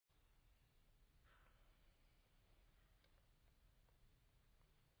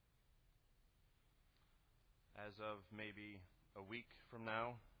as of maybe a week from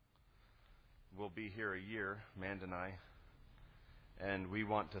now, we'll be here a year, Mand and I, and we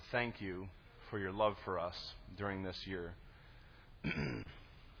want to thank you for your love for us during this year.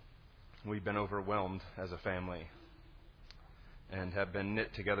 We've been overwhelmed as a family and have been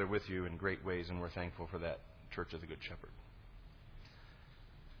knit together with you in great ways, and we're thankful for that, Church of the Good Shepherd.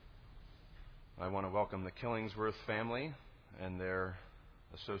 I want to welcome the Killingsworth family and their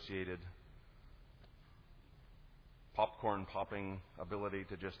associated popcorn popping ability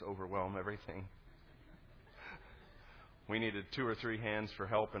to just overwhelm everything. We needed 2 or 3 hands for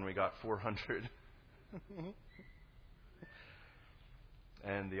help, and we got 400.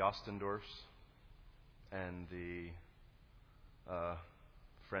 And the Ostendorfs and the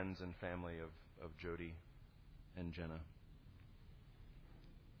friends and family of Jody and Jenna.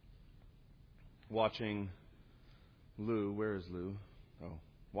 Watching Lou, where is Lou?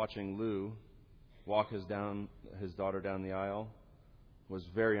 Watching Lou walk his daughter down the aisle was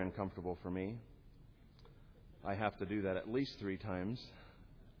very uncomfortable for me. I have to do that at least 3 times.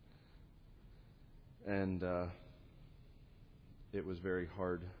 And it was very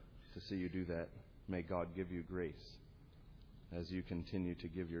hard to see you do that. May God give you grace as you continue to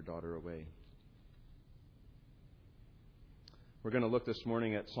give your daughter away. We're going to look this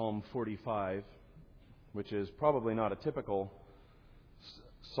morning at Psalm 45, which is probably not a typical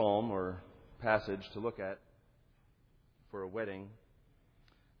psalm or passage to look at for a wedding.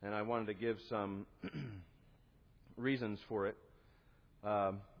 And I wanted to give some reasons for it.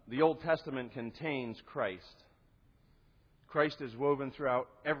 The Old Testament contains Christ. Christ is woven throughout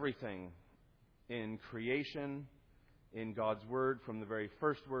everything in creation, in God's Word, from the very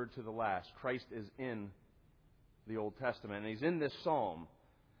first word to the last. Christ is in the Old Testament, and He's in this psalm.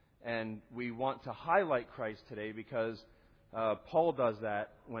 And we want to highlight Christ today because Paul does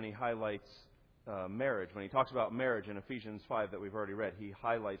that when he highlights marriage. When he talks about marriage in Ephesians 5 that we've already read, he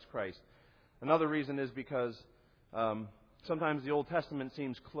highlights Christ. Another reason is because sometimes the Old Testament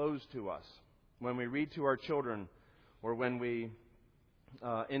seems closed to us. When we read to our children or when we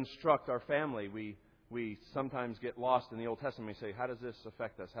instruct our family, we sometimes get lost in the Old Testament. We say, how does this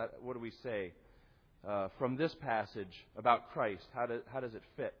affect us? What do we say from this passage about Christ? How does it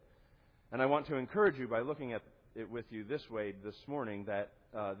fit? And I want to encourage you by looking at it with you this way this morning that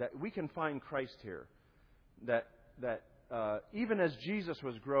we can find Christ here. That even as Jesus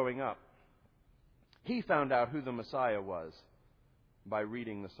was growing up, He found out who the Messiah was by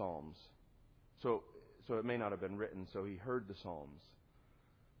reading the Psalms. So it may not have been written, so He heard the Psalms.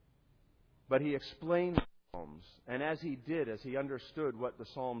 But He explained the Psalms. And as He did, as He understood what the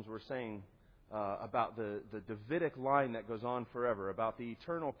Psalms were saying about the Davidic line that goes on forever, about the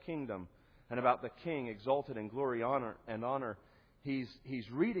eternal kingdom, and about the King exalted in glory, honor, he's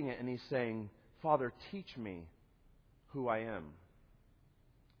reading it and he's saying, Father, teach me who I am.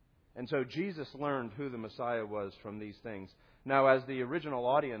 And so Jesus learned who the Messiah was from these things. Now, as the original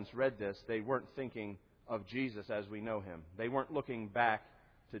audience read this, they weren't thinking of Jesus as we know Him. They weren't looking back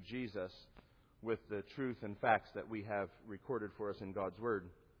to Jesus with the truth and facts that we have recorded for us in God's Word.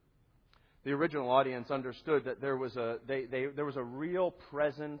 The original audience understood that there was a real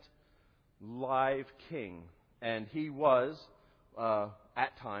present live king, and he was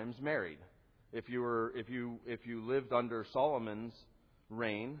at times married. If you lived under Solomon's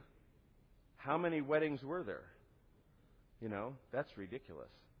reign, how many weddings were there? You know, that's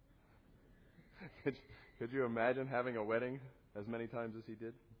ridiculous. Could you imagine having a wedding as many times as he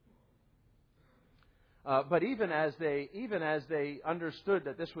did? But even as they understood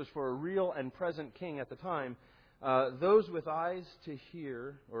that this was for a real and present king at the time, those with eyes to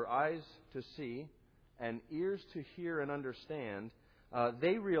hear, or eyes to see, and ears to hear and understand,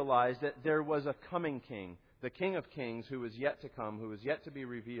 they realized that there was a coming king, the King of Kings, who was yet to come, who was yet to be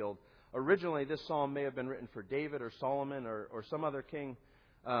revealed. Originally, this psalm may have been written for David or Solomon or some other king.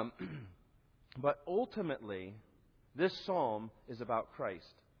 But ultimately, this psalm is about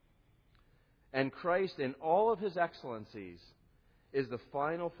Christ. And Christ, in all of His excellencies, is the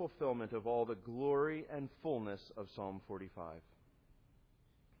final fulfillment of all the glory and fullness of Psalm 45.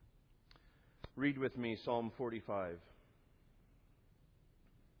 Read with me Psalm 45.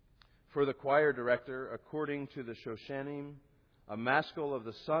 For the choir director, according to the Shoshanim, a maskil of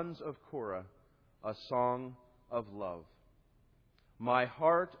the sons of Korah, a song of love. My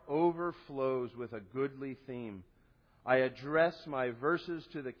heart overflows with a goodly theme. I address my verses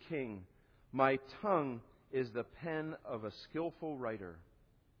to the King. My tongue is the pen of a skillful writer.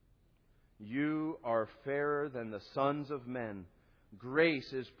 You are fairer than the sons of men.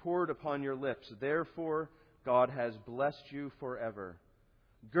 Grace is poured upon your lips. Therefore, God has blessed you forever.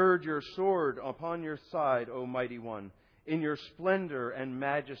 Gird your sword upon your side, O mighty one. In your splendor and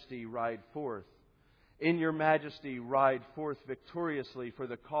majesty ride forth. In your majesty ride forth victoriously for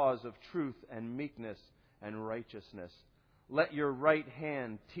the cause of truth and meekness and righteousness. Let your right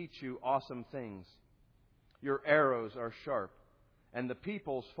hand teach you awesome things. Your arrows are sharp, and the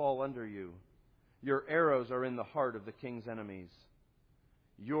peoples fall under you. Your arrows are in the heart of the king's enemies.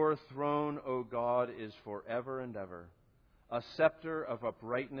 Your throne, O God, is forever and ever. A scepter of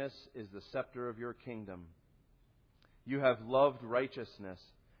uprightness is the scepter of your kingdom. You have loved righteousness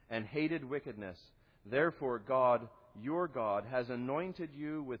and hated wickedness. Therefore, God, your God, has anointed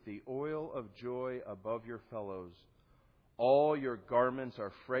you with the oil of joy above your fellows. All your garments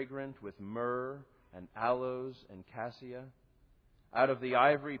are fragrant with myrrh and aloes and cassia. Out of the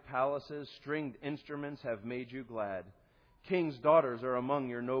ivory palaces, stringed instruments have made you glad. King's daughters are among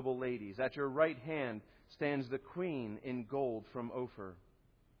your noble ladies. At your right hand stands the queen in gold from Ophir.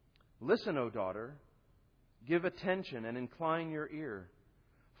 Listen, O daughter, give attention and incline your ear.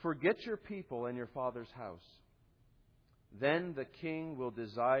 Forget your people and your father's house. Then the king will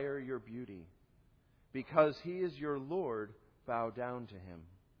desire your beauty. Because he is your Lord, bow down to him.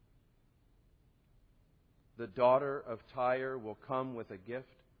 The daughter of Tyre will come with a gift.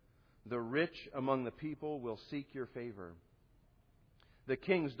 The rich among the people will seek your favor. The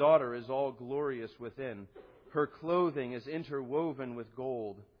king's daughter is all glorious within. Her clothing is interwoven with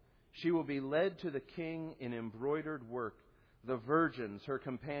gold. She will be led to the king in embroidered work. The virgins, her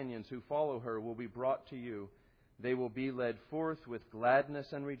companions who follow her, will be brought to you. They will be led forth with gladness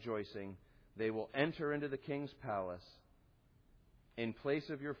and rejoicing. They will enter into the king's palace. In place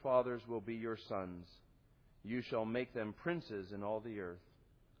of your fathers will be your sons. You shall make them princes in all the earth.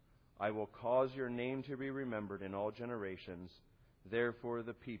 I will cause your name to be remembered in all generations. Therefore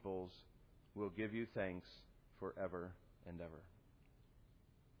the peoples will give you thanks forever and ever.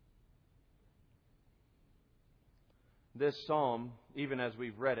 This psalm, even as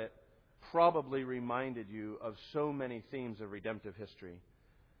we've read it, probably reminded you of so many themes of redemptive history,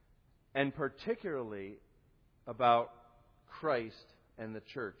 and particularly about Christ and the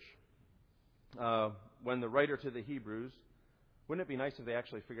church. When the writer to the Hebrews, wouldn't it be nice if they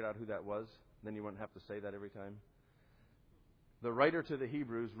actually figured out who that was? Then you wouldn't have to say that every time. The writer to the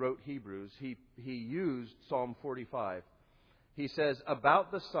Hebrews wrote Hebrews. He used Psalm 45. He says,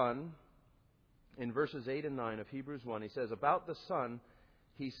 about the Son, in verses 8 and 9 of Hebrews 1, he says, about the Son,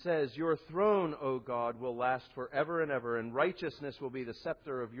 he says, your throne, O God, will last forever and ever, and righteousness will be the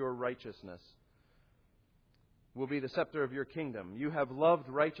scepter of your righteousness, will be the scepter of your kingdom. You have loved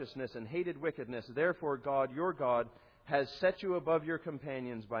righteousness and hated wickedness. Therefore, God, your God, has set you above your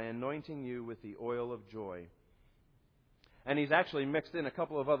companions by anointing you with the oil of joy. And he's actually mixed in a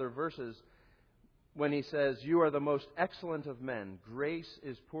couple of other verses when he says, you are the most excellent of men. Grace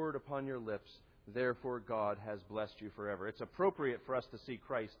is poured upon your lips. Therefore, God has blessed you forever. It's appropriate for us to see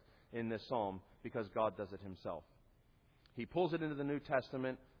Christ in this psalm because God does it himself. He pulls it into the New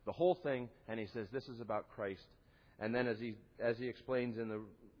Testament, the whole thing, and he says, this is about Christ. And then as he explains in the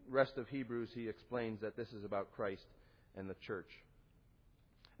rest of Hebrews, he explains that this is about Christ and the church.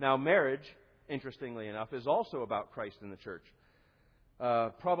 Now, marriage, interestingly enough, is also about Christ and the church.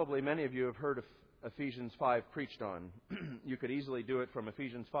 Probably many of you have heard of Ephesians 5 preached on. You could easily do it from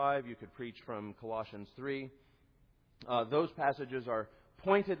Ephesians 5. You could preach from Colossians 3. Those passages are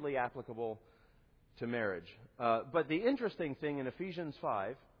pointedly applicable to marriage. But the interesting thing in Ephesians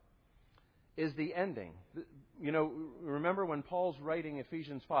 5 is the ending. You know, remember when Paul's writing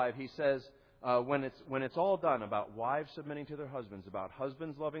Ephesians 5, he says, when it's all done, about wives submitting to their husbands, about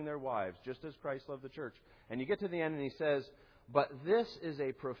husbands loving their wives, just as Christ loved the church. And you get to the end and he says, but this is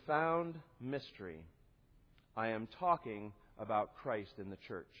a profound mystery. I am talking about Christ in the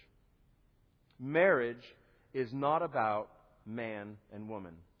church. Marriage is not about man and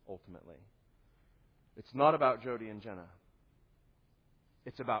woman, ultimately. It's not about Jody and Jenna.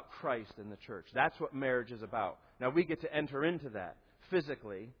 It's about Christ and the church. That's what marriage is about. Now, we get to enter into that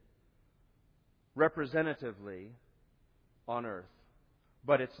physically, representatively on earth.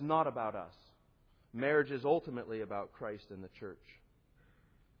 But it's not about us. Marriage is ultimately about Christ and the church.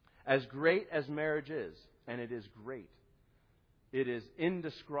 As great as marriage is, and it is great, it is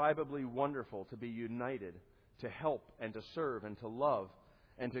indescribably wonderful to be united, to help and to serve and to love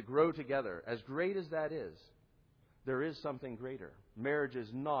and to grow together. As great as that is, there is something greater. Marriage is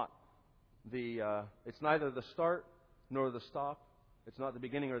not it's neither the start nor the stop. It's not the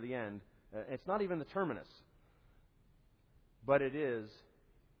beginning or the end. It's not even the terminus. But it is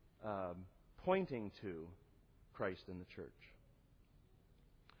pointing to Christ in the church.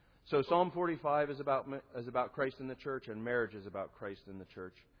 So Psalm 45 is about Christ in the church, and marriage is about Christ in the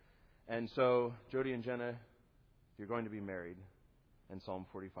church. And so, Jody and Jenna, you're going to be married, and Psalm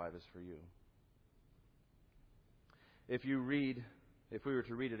 45 is for you. If we were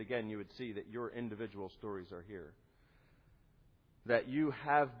to read it again, you would see that your individual stories are here. That you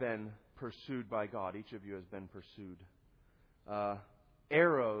have been pursued by God. Each of you has been pursued.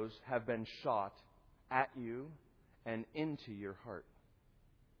 Arrows have been shot at you and into your heart.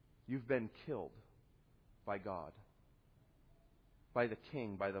 You've been killed by God, by the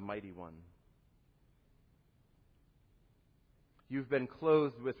King, by the Mighty One. You've been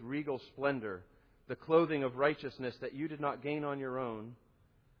clothed with regal splendor, the clothing of righteousness that you did not gain on your own,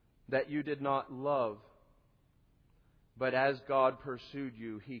 that you did not love. But as God pursued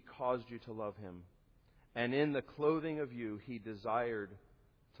you, He caused you to love Him. And in the clothing of you, He desired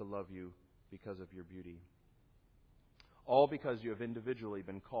to love you because of your beauty. All because you have individually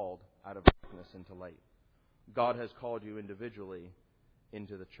been called out of darkness into light. God has called you individually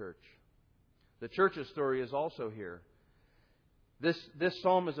into the church. The church's story is also here. This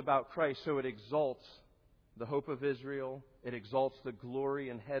psalm is about Christ, so it exalts the hope of Israel. It exalts the glory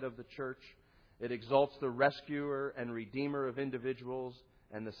and head of the church. It exalts the rescuer and redeemer of individuals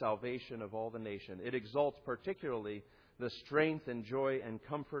and the salvation of all the nation. It exalts particularly the strength and joy and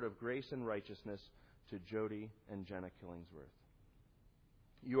comfort of grace and righteousness to Jody and Jenna Killingsworth.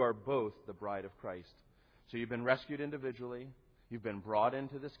 You are both the bride of Christ. So you've been rescued individually. You've been brought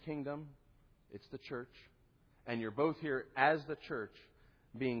into this kingdom. It's the church. And you're both here as the church,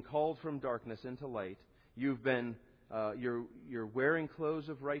 being called from darkness into light. You've been you're wearing clothes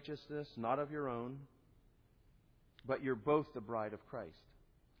of righteousness, not of your own, but you're both the bride of Christ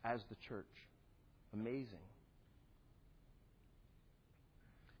as the church. Amazing.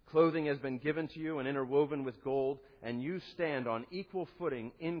 Clothing has been given to you and interwoven with gold, and you stand on equal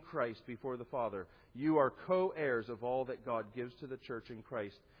footing in Christ before the Father. You are co-heirs of all that God gives to the church in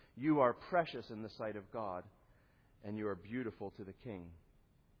Christ. You are precious in the sight of God, and you are beautiful to the King.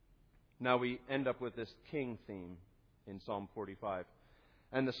 Now we end up with this King theme in Psalm 45.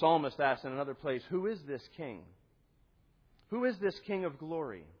 And the psalmist asks in another place, who is this King? Who is this King of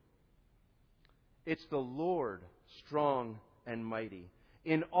glory? It's the Lord, strong and mighty.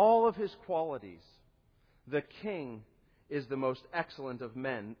 In all of His qualities, the King is the most excellent of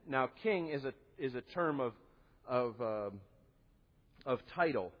men. Now, King is a term of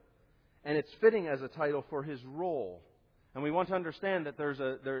title, and it's fitting as a title for His role. And we want to understand that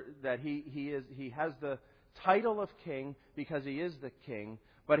that He has the title of King because He is the King,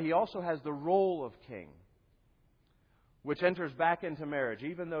 but He also has the role of King, which enters back into marriage.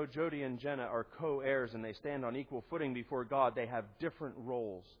 Even though Jody and Jenna are co-heirs and they stand on equal footing before God, they have different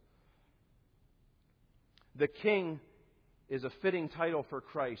roles. The King is a fitting title for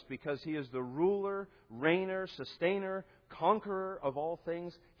Christ because He is the ruler, reigner, sustainer, conqueror of all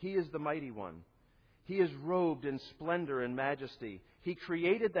things. He is the mighty one. He is robed in splendor and majesty. He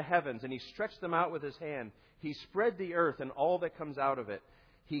created the heavens and He stretched them out with His hand. He spread the earth and all that comes out of it.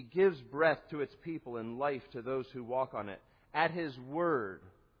 He gives breath to its people and life to those who walk on it. At His word,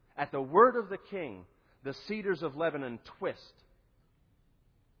 at the word of the King, the cedars of Lebanon twist.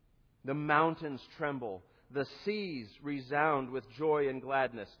 The mountains tremble. The seas resound with joy and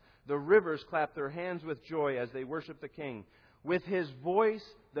gladness. The rivers clap their hands with joy as they worship the King. With His voice,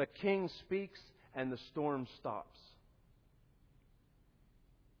 the King speaks and the storm stops.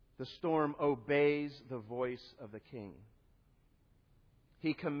 The storm obeys the voice of the King.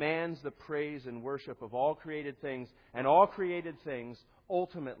 He commands the praise and worship of all created things, and all created things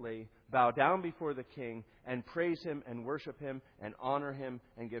ultimately bow down before the King and praise Him and worship Him and honor Him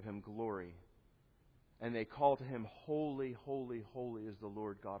and give Him glory. And they call to Him, holy, holy, holy is the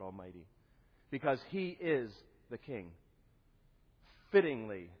Lord God Almighty. Because He is the King.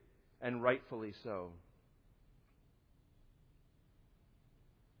 Fittingly and rightfully so.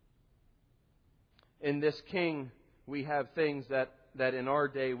 In this King, we have things that in our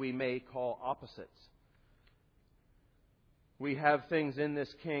day we may call opposites. We have things in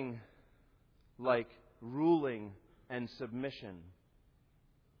this King like ruling and submission,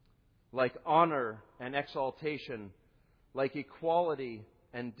 like honor and exaltation, like equality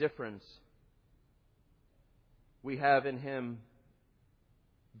and difference. We have in Him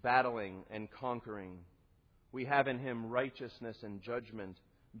battling and conquering. We have in Him righteousness and judgment,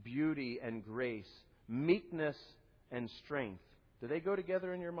 beauty and grace, meekness and strength. Do they go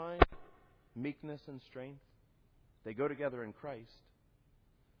together in your mind? Meekness and strength? They go together in Christ.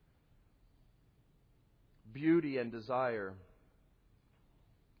 Beauty and desire.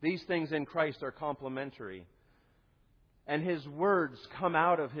 These things in Christ are complementary. And His words come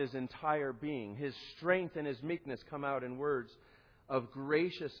out of His entire being. His strength and His meekness come out in words of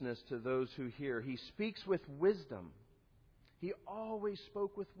graciousness to those who hear. He speaks with wisdom. He always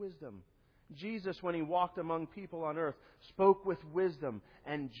spoke with wisdom. Jesus, when He walked among people on earth, spoke with wisdom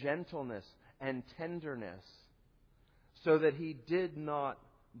and gentleness and tenderness, so that He did not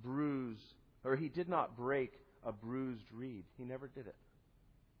bruise, or He did not break a bruised reed. He never did it.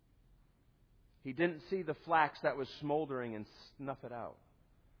 He didn't see the flax that was smoldering and snuff it out.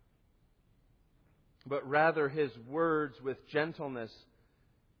 But rather His words with gentleness,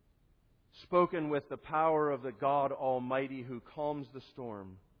 spoken with the power of the God Almighty who calms the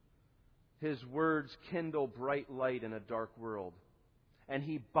storm. His words kindle bright light in a dark world. And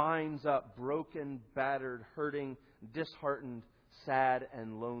He binds up broken, battered, hurting, disheartened, sad,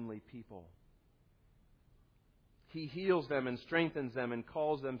 and lonely people. He heals them and strengthens them and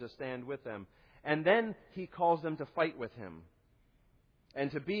calls them to stand with them. And then He calls them to fight with Him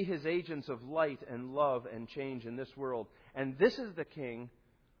and to be His agents of light and love and change in this world. And this is the King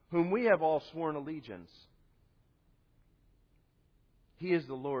whom we have all sworn allegiance. He is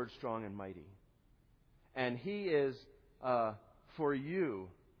the Lord strong and mighty. And He is for you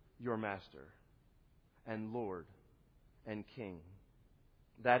your Master and Lord and King.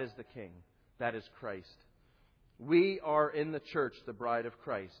 That is the King. That is Christ. We are in the church, the bride of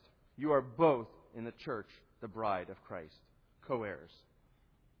Christ. You are both in the church, the bride of Christ. Co-heirs.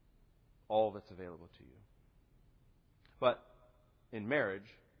 All that's available to you. But in marriage,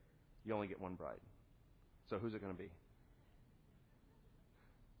 you only get one bride. So who's it going to be?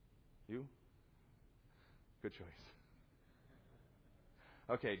 You? Good choice.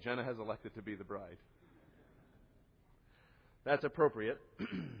 Okay, Jenna has elected to be the bride. That's appropriate.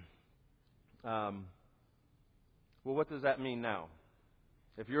 Well, what does that mean now?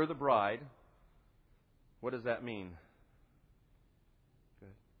 If you're the bride, what does that mean? Good.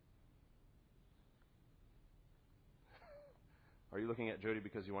 Are you looking at Jody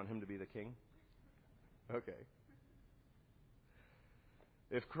because you want him to be the king? Okay.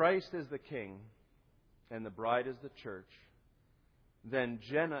 If Christ is the king and the bride is the church, then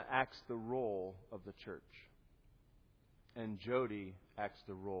Jenna acts the role of the church. And Jody acts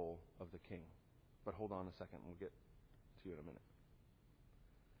the role of the king. But hold on a second. We'll get to you in a minute.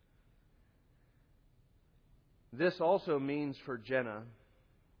 This also means for Jenna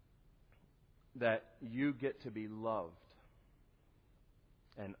that you get to be loved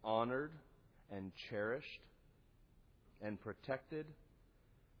and honored and cherished and protected.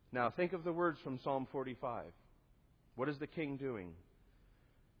 Now think of the words from Psalm 45. What is the king doing?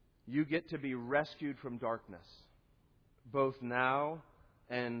 You get to be rescued from darkness, both now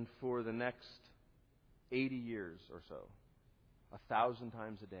and for the next 80 years or so. 1,000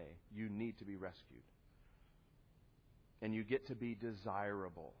 times a day, you need to be rescued. And you get to be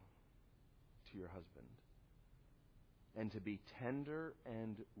desirable to your husband. And to be tender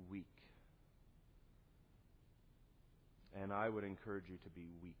and weak. And I would encourage you to be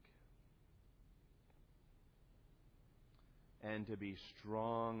weak. And to be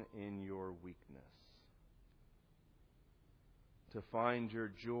strong in your weakness. To find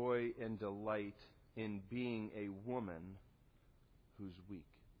your joy and delight in being a woman who's weak.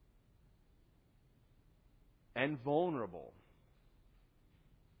 And vulnerable.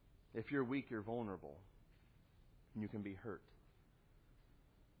 If you're weak, you're vulnerable. You can be hurt.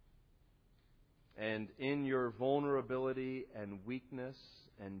 And in your vulnerability and weakness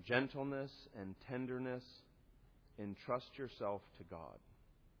and gentleness and tenderness, entrust yourself to God.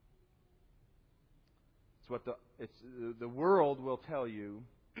 The world will tell you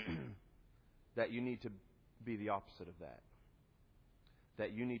that you need to be the opposite of that.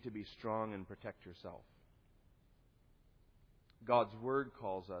 That you need to be strong and protect yourself. God's Word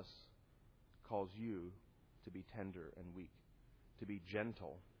calls you to be tender and weak, to be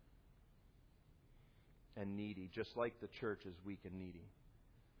gentle and needy, just like the church is weak and needy.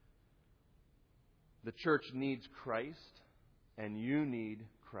 The church needs Christ, and you need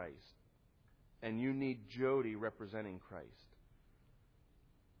Christ. And you need Jody representing Christ.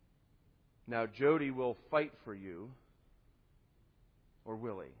 Now, Jody will fight for you, or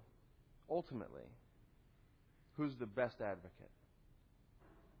will he? Ultimately, who's the best advocate?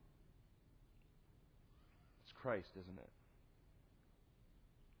 It's Christ, isn't it?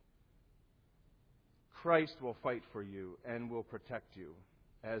 Christ will fight for you and will protect you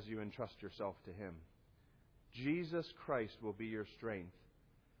as you entrust yourself to Him. Jesus Christ will be your strength.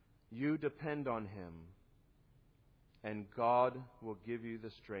 You depend on Him, and God will give you the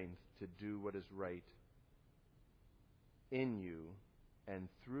strength to do what is right in you and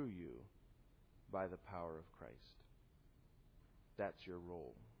through you by the power of Christ. That's your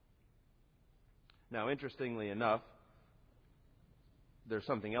role. Now, interestingly enough, there's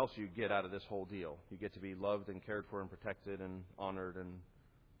something else you get out of this whole deal. You get to be loved and cared for and protected and honored, and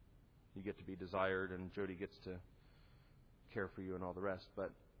you get to be desired, and Jody gets to care for you and all the rest.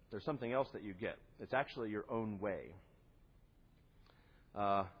 But there's something else that you get. It's actually your own way.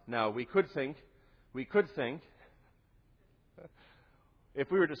 Now, we could think,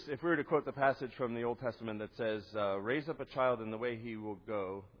 if we were to quote the passage from the Old Testament that says, "Raise up a child in the way he will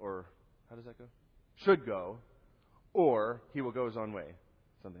go," or how does that go? Should go, or he will go his own way,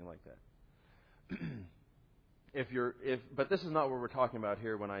 something like that. But this is not what we're talking about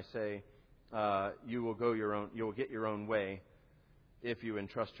here when I say you will get your own way if you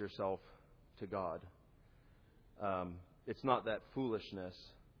entrust yourself to God. It's not that foolishness,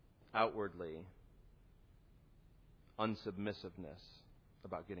 outwardly, unsubmissiveness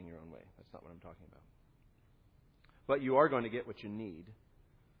about getting your own way. That's not what I'm talking about. But you are going to get what you need.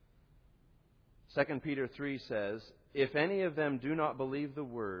 2 Peter 3 says, "If any of them do not believe the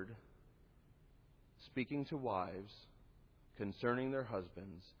word," speaking to wives concerning their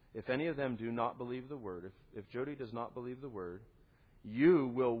husbands, "if any of them do not believe the word," if Jody does not believe the word, "you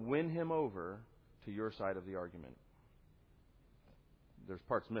will win him over to your side of the argument." There's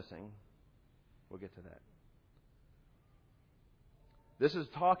parts missing. We'll get to that. This is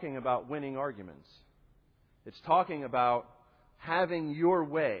talking about winning arguments. It's talking about having your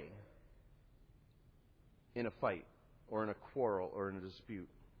way in a fight or in a quarrel or in a dispute.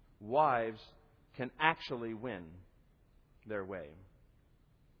 Wives can actually win their way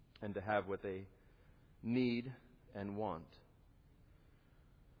and to have what they need and want.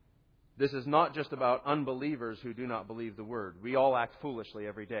 This is not just about unbelievers who do not believe the word. We all act foolishly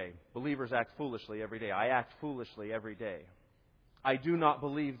every day. Believers act foolishly every day. I act foolishly every day. I do not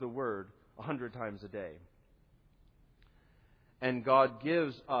believe the word 100 times a day. And God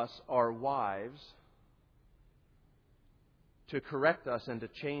gives us our wives to correct us and to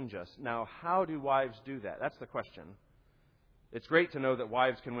change us. Now, how do wives do that? That's the question. It's great to know that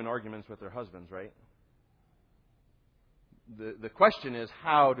wives can win arguments with their husbands, right? The question is,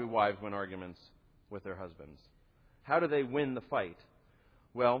 how do wives win arguments with their husbands? How do they win the fight?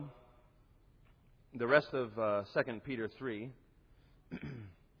 Well, the rest of 2 Peter 3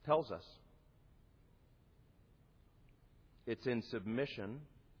 tells us. It's in submission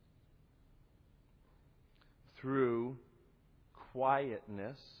through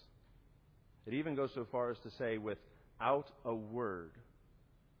quietness. It even goes so far as to say without a word.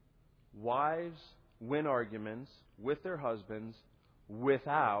 Wives win arguments with their husbands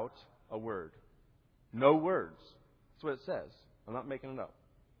without a word. No words. That's what it says. I'm not making it up.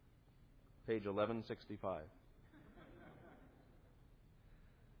 Page 1165.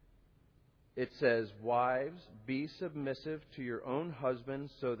 It says, "Wives, be submissive to your own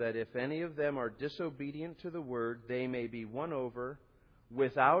husbands, so that if any of them are disobedient to the word, they may be won over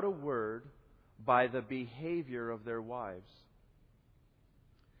without a word by the behavior of their wives,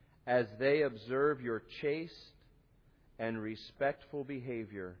 as they observe your chaste and respectful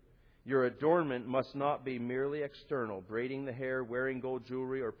behavior. Your adornment must not be merely external, braiding the hair, wearing gold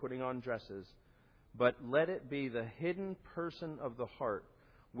jewelry, or putting on dresses, but let it be the hidden person of the heart,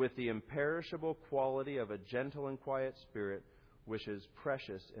 with the imperishable quality of a gentle and quiet spirit, which is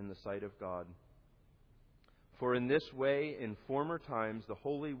precious in the sight of God. For in this way, in former times, the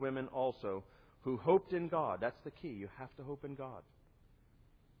holy women also, who hoped in God," that's the key, you have to hope in God,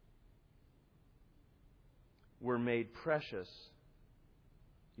 "were made precious,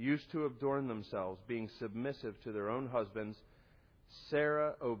 used to adorn themselves, being submissive to their own husbands.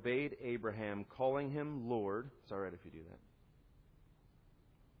 Sarah obeyed Abraham, calling him Lord." It's all right if you do that.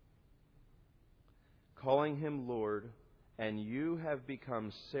 "Calling him Lord, and you have become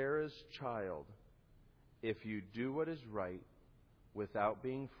Sarah's child if you do what is right without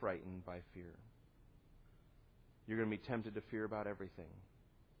being frightened by fear." You're going to be tempted to fear about everything.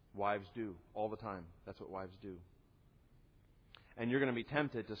 Wives do, all the time. That's what wives do. And you're going to be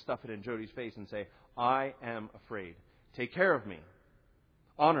tempted to stuff it in Jody's face and say, "I am afraid. Take care of me.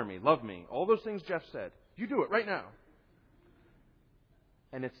 Honor me. Love me." All those things Jeff said. You do it right now.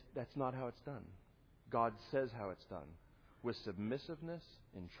 And that's not how it's done. God says how it's done. With submissiveness,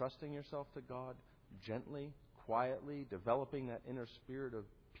 entrusting yourself to God, gently, quietly, developing that inner spirit of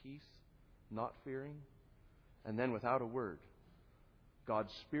peace, not fearing. And then without a word,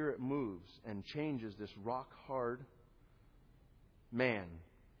 God's Spirit moves and changes this rock-hard man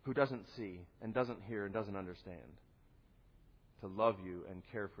who doesn't see and doesn't hear and doesn't understand to love you and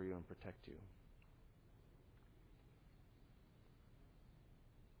care for you and protect you.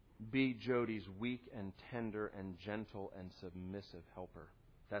 Be Jody's weak and tender and gentle and submissive helper.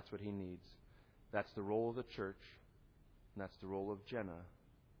 That's what he needs. That's the role of the church, and that's the role of Jenna.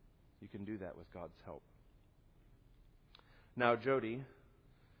 You can do that with God's help. Now, Jody,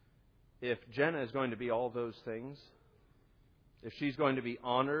 if Jenna is going to be all those things, if she's going to be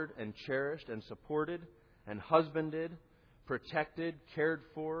honored and cherished and supported and husbanded, protected, cared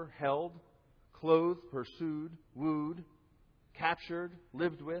for, held, clothed, pursued, wooed, captured,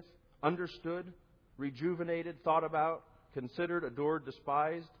 lived with, understood, rejuvenated, thought about, considered, adored,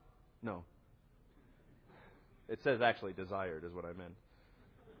 despised? No. It says actually desired is what I meant.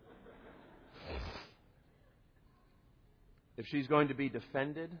 If she's going to be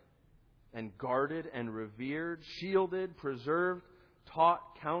defended and guarded and revered, shielded, preserved, taught,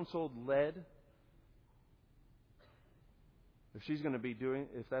 counseled, led,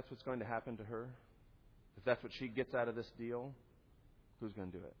 if that's what's going to happen to her, if that's what she gets out of this deal, who's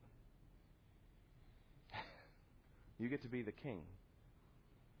going to do it? You get to be the king.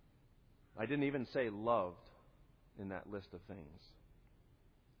 I didn't even say loved in that list of things.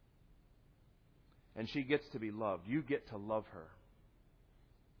 And she gets to be loved. You get to love her.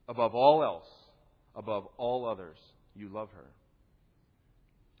 Above all else, above all others, you love her.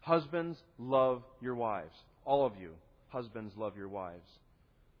 Husbands, love your wives. All of you, husbands, love your wives.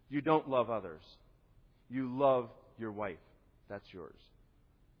 You don't love others. You love your wife. That's yours.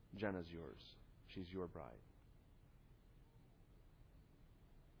 Jenna's yours. She's your bride.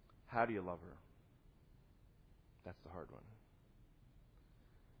 How do you love her? That's the hard one.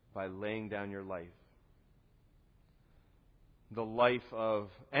 By laying down your life. The life of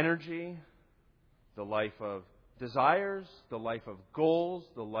energy, the life of desires, the life of goals,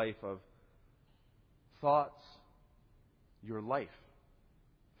 the life of thoughts. Your life.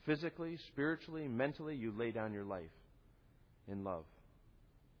 Physically, spiritually, mentally, you lay down your life in love.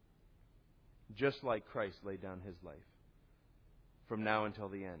 Just like Christ laid down His life. From now until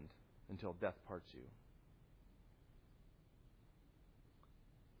the end. Until death parts you.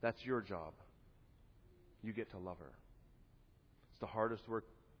 That's your job. You get to love her. It's the hardest work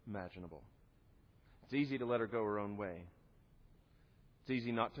imaginable. It's easy to let her go her own way. It's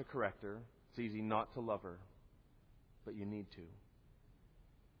easy not to correct her. It's easy not to love her. But you need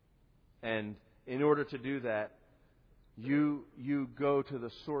to. And in order to do that, you go to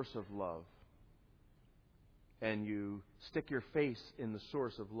the source of love. And you stick your face in the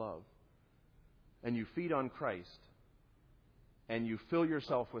source of love. And you feed on Christ. And you fill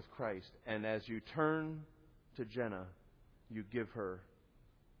yourself with Christ. And as you turn to Jenna, you give her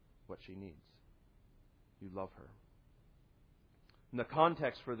what she needs. You love her. And the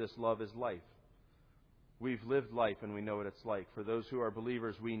context for this love is life. We've lived life and we know what it's like. For those who are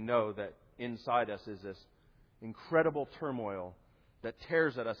believers, we know that inside us is this incredible turmoil that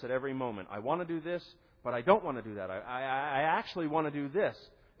tears at us at every moment. I want to do this, but I don't want to do that. I actually want to do this,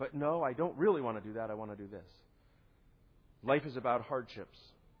 but no, I don't really want to do that. I want to do this. Life is about hardships.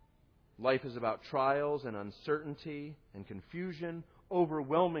 Life is about trials and uncertainty and confusion,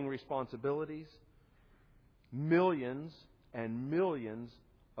 overwhelming responsibilities, millions and millions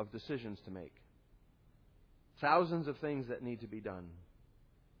of decisions to make. Thousands of things that need to be done.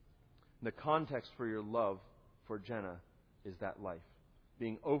 The context for your love for Jenna is that life.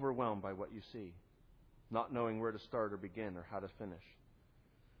 Being overwhelmed by what you see. Not knowing where to start or begin or how to finish.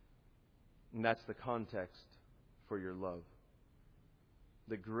 And that's the context for your love.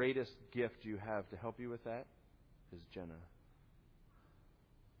 The greatest gift you have to help you with that is Jenna.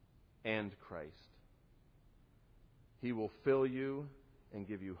 And Christ. He will fill you and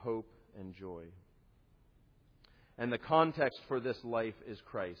give you hope and joy. And the context for this life is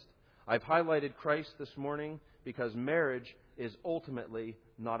Christ. I've highlighted Christ this morning because marriage is ultimately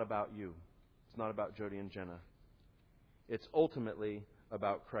not about you. It's not about Jody and Jenna. It's ultimately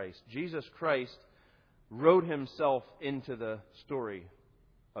about Christ. Jesus Christ wrote Himself into the story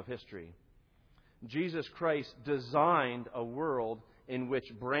of history. Jesus Christ designed a world in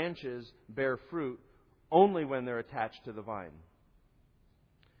which branches bear fruit only when they're attached to the vine.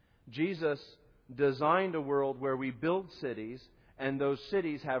 Jesus designed a world where we build cities, and those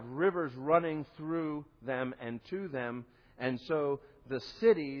cities have rivers running through them and to them, and so the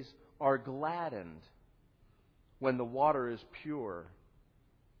cities are gladdened when the water is pure.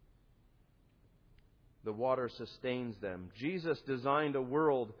 The water sustains them. Jesus designed a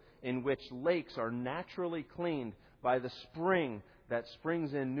world in which lakes are naturally cleaned by the spring that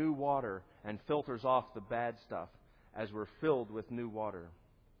springs in new water and filters off the bad stuff as we're filled with new water.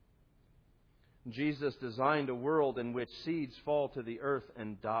 Jesus designed a world in which seeds fall to the earth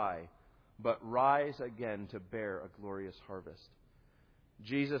and die, but rise again to bear a glorious harvest.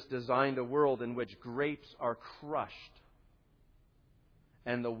 Jesus designed a world in which grapes are crushed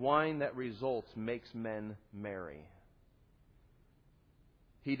and the wine that results makes men merry.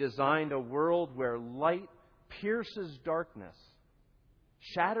 He designed a world where light pierces darkness,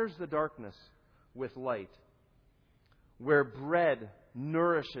 shatters the darkness with light, where bread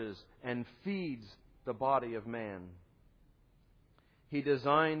nourishes and feeds the body of man. He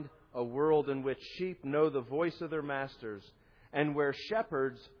designed a world in which sheep know the voice of their masters, and where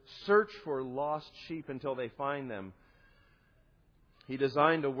shepherds search for lost sheep until they find them. He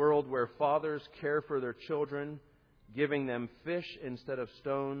designed a world where fathers care for their children, giving them fish instead of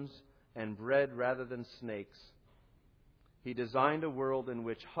stones and bread rather than snakes. He designed a world in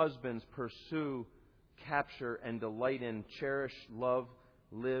which husbands pursue, capture, and delight in, cherish, love,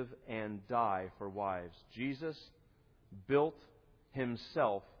 live, and die for wives. Jesus built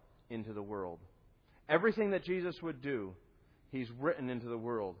Himself into the world. Everything that Jesus would do, He's written into the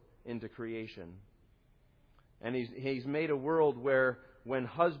world, into creation. And He's made a world where when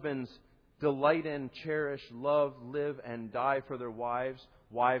husbands delight in, cherish, love, live, and die for their wives,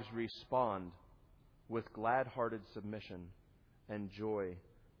 wives respond with glad-hearted submission and joy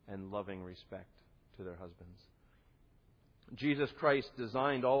and loving respect to their husbands. Jesus Christ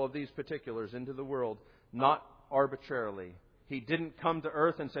designed all of these particulars into the world, not arbitrarily. He didn't come to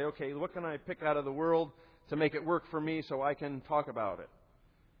earth and say, okay, what can I pick out of the world to make it work for me so I can talk about it?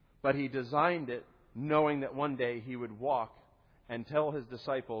 But He designed it knowing that one day He would walk and tell His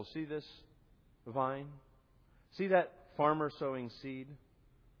disciples, see this vine? See that farmer sowing seed?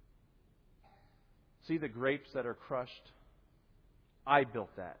 See the grapes that are crushed? I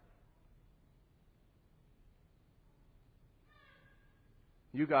built that.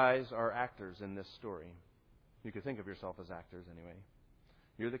 You guys are actors in this story. You could think of yourself as actors anyway.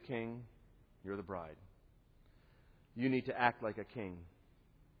 You're the king. You're the bride. You need to act like a king.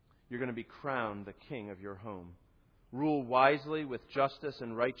 You're going to be crowned the king of your home. Rule wisely with justice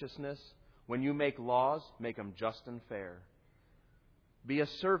and righteousness. When you make laws, make them just and fair. Be a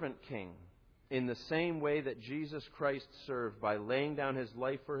servant king in the same way that Jesus Christ served by laying down His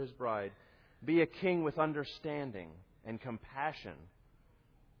life for His bride. Be a king with understanding and compassion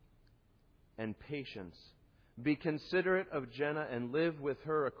and patience. Be considerate of Jenna and live with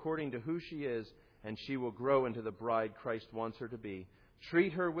her according to who she is, and she will grow into the bride Christ wants her to be.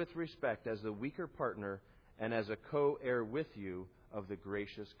 Treat her with respect as the weaker partner and as a co-heir with you of the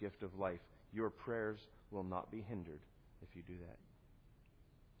gracious gift of life. Your prayers will not be hindered if you do that.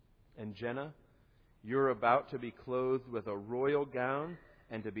 And Jenna, you're about to be clothed with a royal gown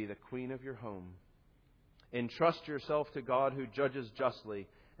and to be the queen of your home. Entrust yourself to God who judges justly,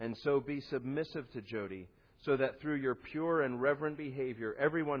 and so be submissive to Jody, so that through your pure and reverent behavior,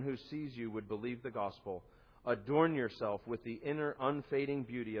 everyone who sees you would believe the gospel. Adorn yourself with the inner unfading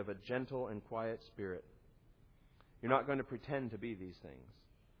beauty of a gentle and quiet spirit. You're not going to pretend to be these things.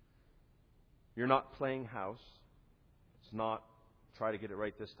 You're not playing house. It's not try to get it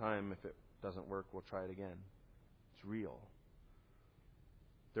right this time. If it doesn't work, we'll try it again. It's real.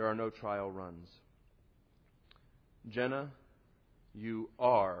 There are no trial runs. Jenna, you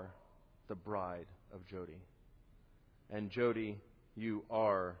are the bride of Jody. And Jody, you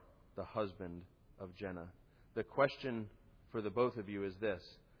are the husband of Jenna. The question for the both of you is this: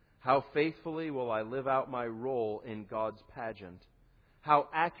 how faithfully will I live out my role in God's pageant? How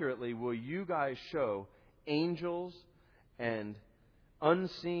accurately will you guys show angels and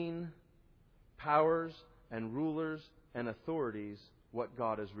unseen powers and rulers and authorities what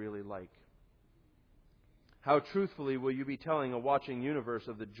God is really like? How truthfully will you be telling a watching universe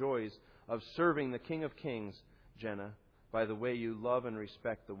of the joys of serving the King of Kings, Jenna, by the way you love and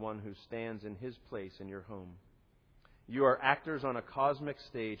respect the one who stands in His place in your home? You are actors on a cosmic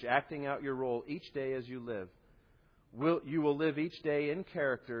stage, acting out your role each day as you live. You will live each day in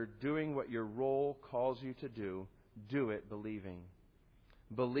character, doing what your role calls you to do. Do it believing.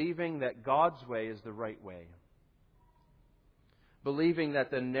 Believing that God's way is the right way. Believing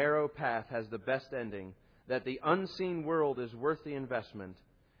that the narrow path has the best ending, that the unseen world is worth the investment.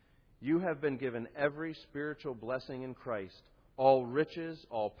 You have been given every spiritual blessing in Christ. All riches,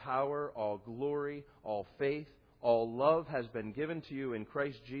 all power, all glory, all faith, all love has been given to you in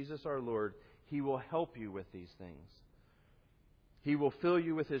Christ Jesus our Lord. He will help you with these things. He will fill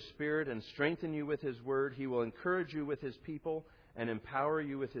you with His Spirit and strengthen you with His Word. He will encourage you with His people and empower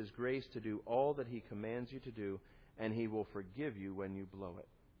you with His grace to do all that He commands you to do. And He will forgive you when you blow it.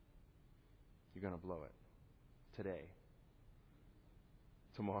 You're going to blow it. Today.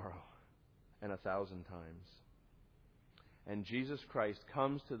 Tomorrow. And 1,000 times. And Jesus Christ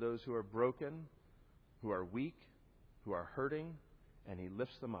comes to those who are broken, who are weak, who are hurting, and He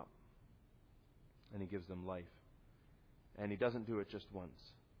lifts them up, and He gives them life. And He doesn't do it just once.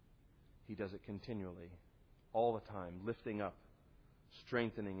 He does it continually, all the time, lifting up,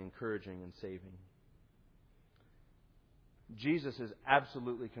 strengthening, encouraging, and saving. Jesus is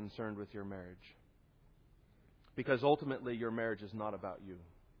absolutely concerned with your marriage, because ultimately your marriage is not about you.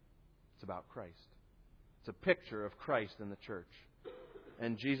 It's about Christ. It's a picture of Christ in the church.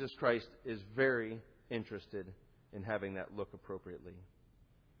 And Jesus Christ is very interested in having that look appropriately.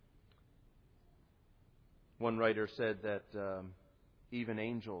 One writer said that even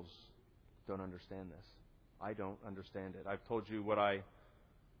angels don't understand this. I don't understand it. I've told you what I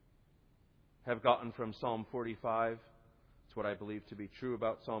have gotten from Psalm 45. It's what I believe to be true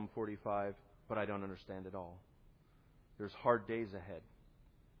about Psalm 45, but I don't understand it all. There's hard days ahead.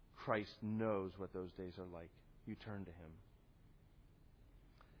 Christ knows what those days are like. You turn to Him.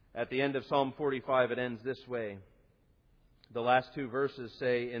 At the end of Psalm 45, it ends this way. The last two verses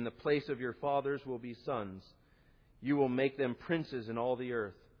say, "In the place of your fathers will be sons. You will make them princes in all the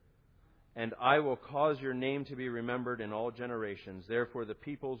earth. And I will cause your name to be remembered in all generations. Therefore the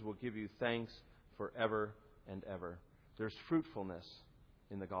peoples will give you thanks forever and ever." There's fruitfulness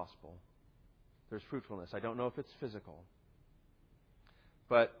in the gospel. There's fruitfulness. I don't know if it's physical.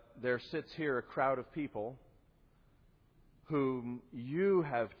 But there sits here a crowd of people whom you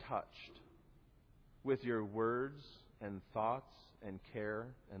have touched with your words and thoughts and care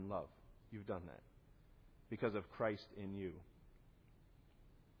and love. You've done that because of Christ in you.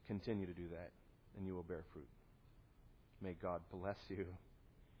 Continue to do that, and you will bear fruit. May God bless you.